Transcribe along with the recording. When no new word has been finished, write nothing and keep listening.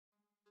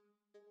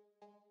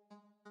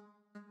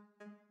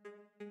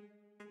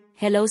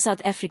Hello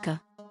South Africa.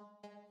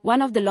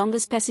 One of the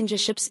longest passenger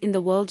ships in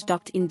the world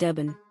docked in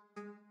Durban.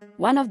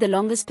 One of the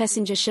longest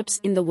passenger ships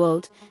in the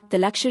world, the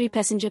luxury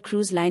passenger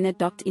cruise liner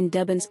docked in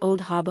Durban's Old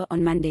Harbour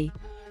on Monday.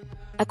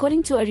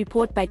 According to a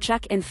report by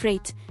Truck and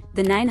Freight,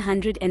 the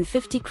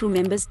 950 crew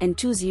members and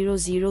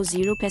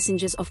 2000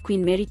 passengers of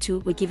Queen Mary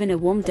 2 were given a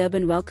warm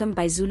Durban welcome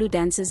by Zulu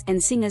dancers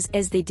and singers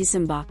as they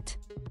disembarked.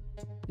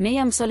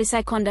 Mayor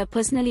Msolisai Konda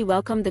personally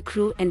welcomed the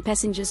crew and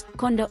passengers.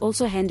 Konda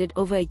also handed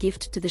over a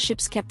gift to the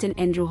ship's captain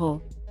Andrew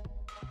Hall.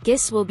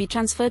 Guests will be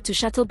transferred to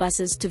shuttle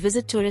buses to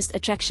visit tourist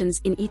attractions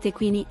in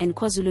eThekwini and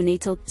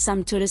KwaZulu-Natal.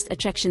 Some tourist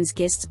attractions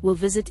guests will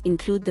visit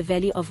include the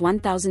Valley of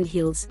 1000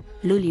 Hills,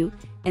 Lulu,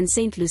 and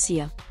St.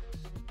 Lucia.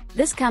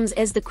 This comes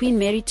as the Queen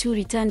Mary 2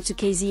 returned to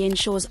KZN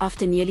shores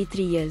after nearly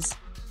 3 years.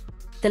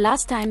 The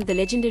last time the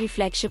legendary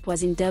flagship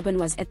was in Durban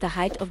was at the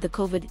height of the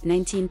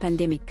COVID-19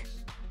 pandemic.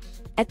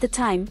 At the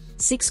time,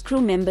 6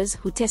 crew members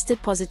who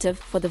tested positive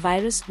for the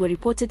virus were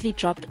reportedly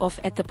dropped off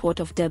at the port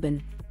of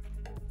Durban.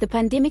 The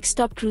pandemic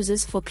stopped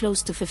cruises for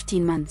close to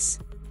 15 months.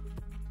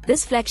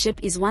 This flagship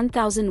is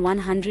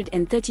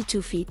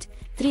 1,132 feet,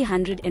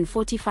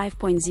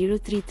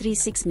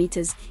 345.0336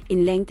 meters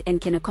in length and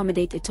can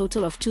accommodate a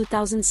total of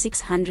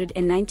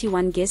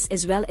 2,691 guests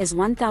as well as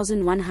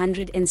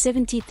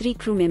 1,173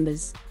 crew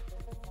members.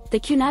 The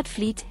Cunard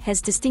fleet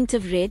has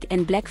distinctive red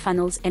and black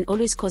funnels and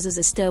always causes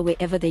a stir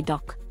wherever they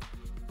dock.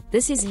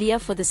 This is Leah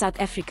for the South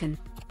African.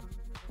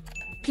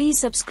 Please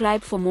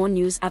subscribe for more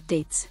news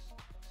updates.